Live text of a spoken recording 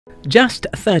Just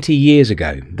 30 years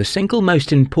ago, the single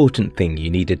most important thing you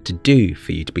needed to do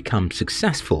for you to become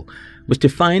successful was to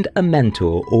find a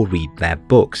mentor or read their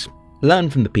books. Learn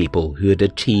from the people who had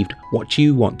achieved what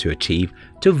you want to achieve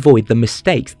to avoid the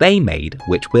mistakes they made,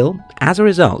 which will, as a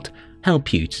result,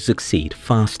 help you to succeed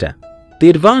faster.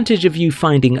 The advantage of you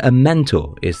finding a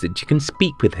mentor is that you can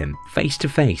speak with him face to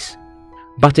face.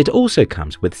 But it also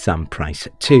comes with some price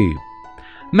too.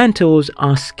 Mentors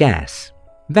are scarce,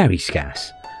 very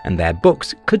scarce, and their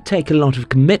books could take a lot of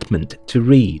commitment to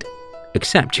read,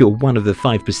 except you're one of the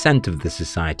 5% of the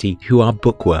society who are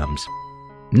bookworms.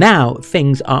 Now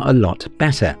things are a lot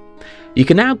better. You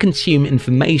can now consume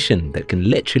information that can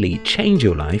literally change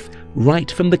your life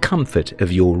right from the comfort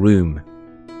of your room.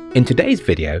 In today's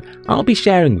video, I'll be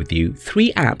sharing with you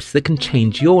 3 apps that can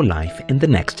change your life in the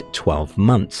next 12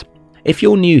 months. If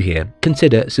you're new here,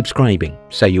 consider subscribing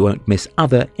so you won't miss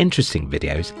other interesting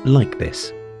videos like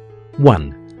this.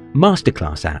 1.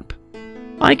 Masterclass app.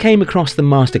 I came across the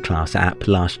Masterclass app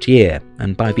last year,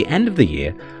 and by the end of the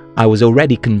year, I was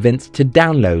already convinced to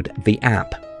download the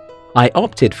app. I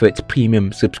opted for its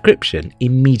premium subscription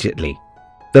immediately.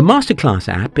 The Masterclass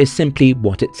app is simply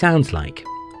what it sounds like.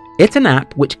 It's an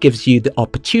app which gives you the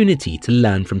opportunity to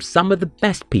learn from some of the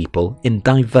best people in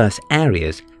diverse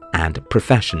areas and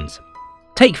professions.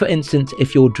 Take for instance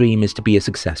if your dream is to be a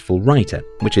successful writer,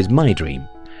 which is my dream.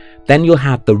 Then you'll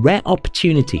have the rare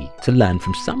opportunity to learn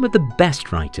from some of the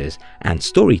best writers and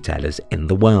storytellers in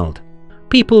the world.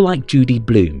 People like Judy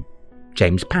Blume,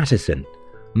 James Patterson,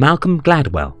 Malcolm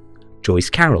Gladwell,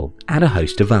 Joyce Carol, and a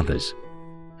host of others.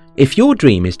 If your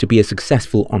dream is to be a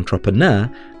successful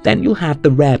entrepreneur, then you'll have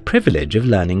the rare privilege of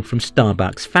learning from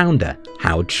Starbucks founder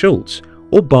Howard Schultz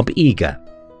or Bob Iger,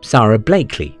 Sara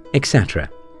Blakely, etc.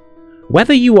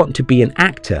 Whether you want to be an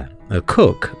actor, a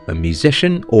cook, a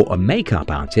musician, or a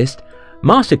makeup artist,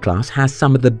 Masterclass has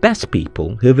some of the best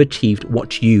people who have achieved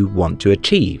what you want to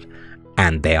achieve,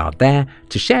 and they are there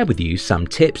to share with you some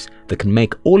tips that can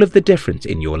make all of the difference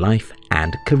in your life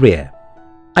and career.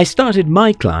 I started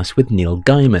my class with Neil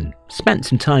Gaiman, spent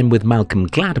some time with Malcolm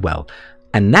Gladwell,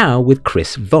 and now with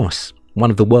Chris Voss,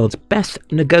 one of the world's best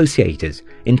negotiators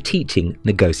in teaching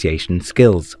negotiation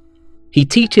skills. He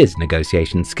teaches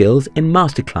negotiation skills in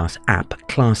Masterclass app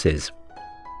classes.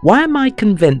 Why am I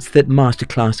convinced that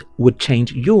Masterclass would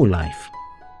change your life?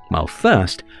 Well,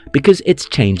 first, because it's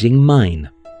changing mine.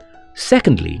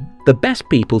 Secondly, the best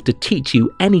people to teach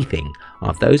you anything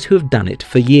are those who have done it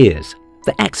for years,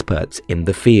 the experts in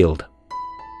the field.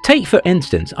 Take for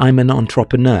instance, I'm an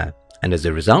entrepreneur, and as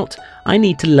a result, I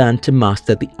need to learn to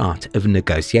master the art of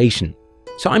negotiation.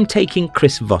 So I'm taking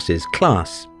Chris Voss's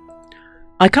class.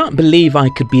 I can't believe I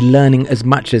could be learning as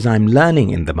much as I'm learning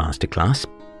in the masterclass.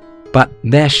 But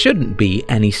there shouldn't be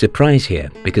any surprise here,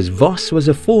 because Voss was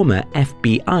a former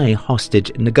FBI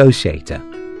hostage negotiator.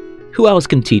 Who else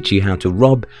can teach you how to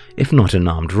rob if not an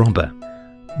armed robber?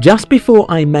 Just before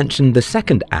I mention the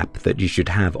second app that you should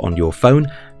have on your phone,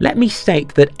 let me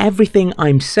state that everything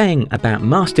I'm saying about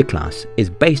Masterclass is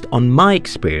based on my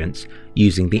experience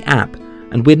using the app,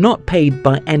 and we're not paid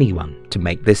by anyone to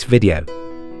make this video.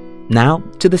 Now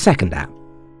to the second app.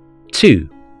 2.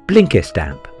 Blinkist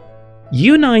app.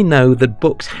 You and I know that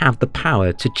books have the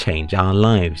power to change our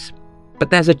lives. But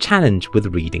there's a challenge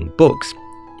with reading books,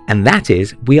 and that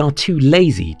is we are too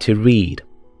lazy to read.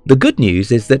 The good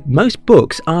news is that most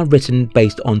books are written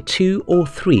based on 2 or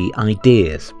 3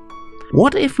 ideas.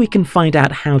 What if we can find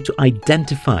out how to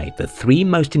identify the 3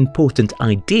 most important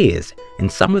ideas in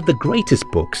some of the greatest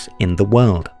books in the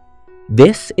world?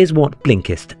 This is what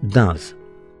Blinkist does.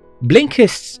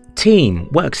 Blinkist's team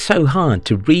works so hard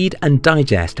to read and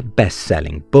digest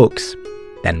best-selling books,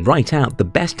 then write out the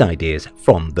best ideas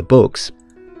from the books.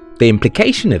 The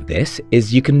implication of this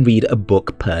is you can read a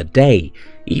book per day,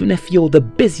 even if you're the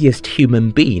busiest human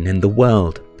being in the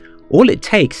world. All it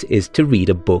takes is to read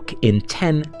a book in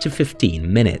 10 to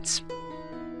 15 minutes.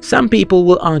 Some people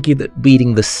will argue that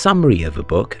reading the summary of a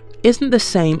book isn't the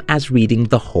same as reading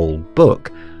the whole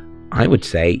book. I would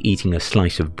say eating a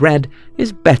slice of bread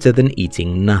is better than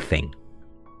eating nothing.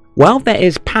 While there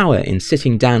is power in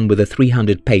sitting down with a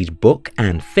 300-page book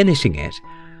and finishing it,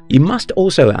 you must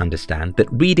also understand that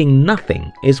reading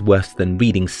nothing is worse than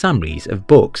reading summaries of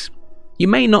books. You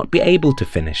may not be able to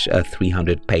finish a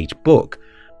 300-page book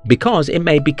because it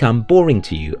may become boring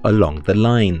to you along the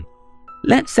line.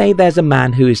 Let's say there's a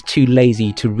man who is too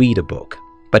lazy to read a book,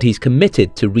 but he's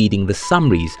committed to reading the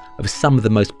summaries of some of the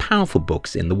most powerful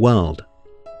books in the world.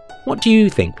 What do you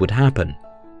think would happen?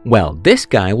 Well, this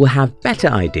guy will have better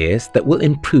ideas that will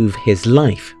improve his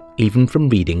life, even from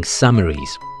reading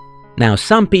summaries. Now,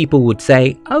 some people would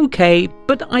say, okay,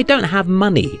 but I don't have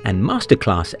money and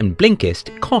Masterclass and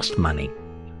Blinkist cost money.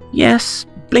 Yes,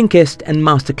 Blinkist and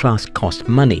Masterclass cost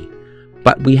money,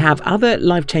 but we have other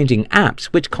life-changing apps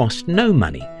which cost no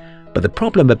money. But the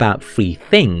problem about free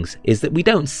things is that we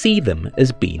don't see them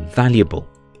as being valuable.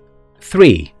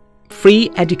 3.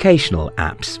 Free educational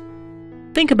apps.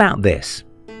 Think about this.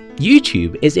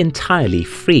 YouTube is entirely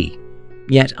free,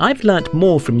 yet I've learnt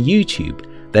more from YouTube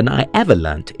than I ever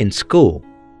learnt in school.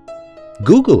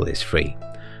 Google is free,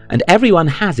 and everyone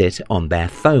has it on their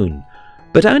phone,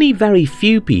 but only very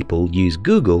few people use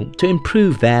Google to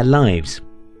improve their lives.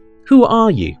 Who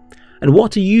are you, and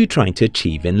what are you trying to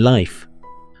achieve in life?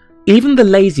 Even the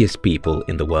laziest people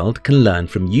in the world can learn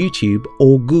from YouTube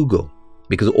or Google,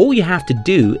 because all you have to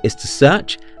do is to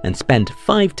search and spend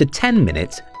 5 to 10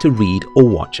 minutes to read or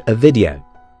watch a video.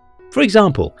 For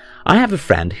example, I have a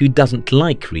friend who doesn't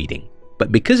like reading,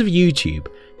 but because of YouTube,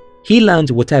 he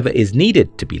learns whatever is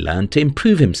needed to be learned to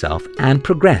improve himself and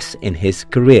progress in his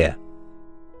career.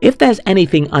 If there's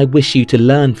anything I wish you to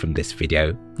learn from this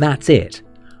video, that's it.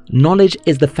 Knowledge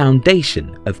is the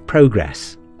foundation of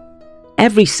progress.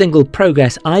 Every single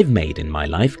progress I've made in my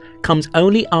life comes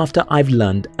only after I've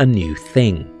learned a new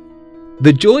thing.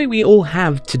 The joy we all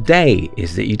have today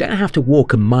is that you don't have to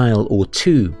walk a mile or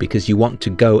two because you want to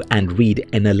go and read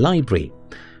in a library.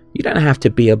 You don't have to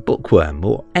be a bookworm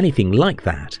or anything like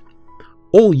that.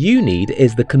 All you need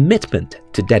is the commitment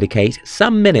to dedicate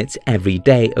some minutes every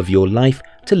day of your life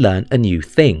to learn a new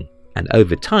thing, and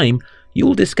over time,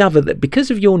 you'll discover that because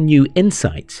of your new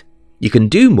insights, you can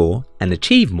do more and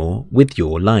achieve more with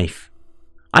your life.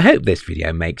 I hope this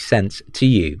video makes sense to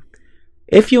you.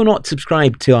 If you're not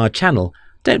subscribed to our channel,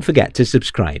 don't forget to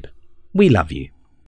subscribe. We love you.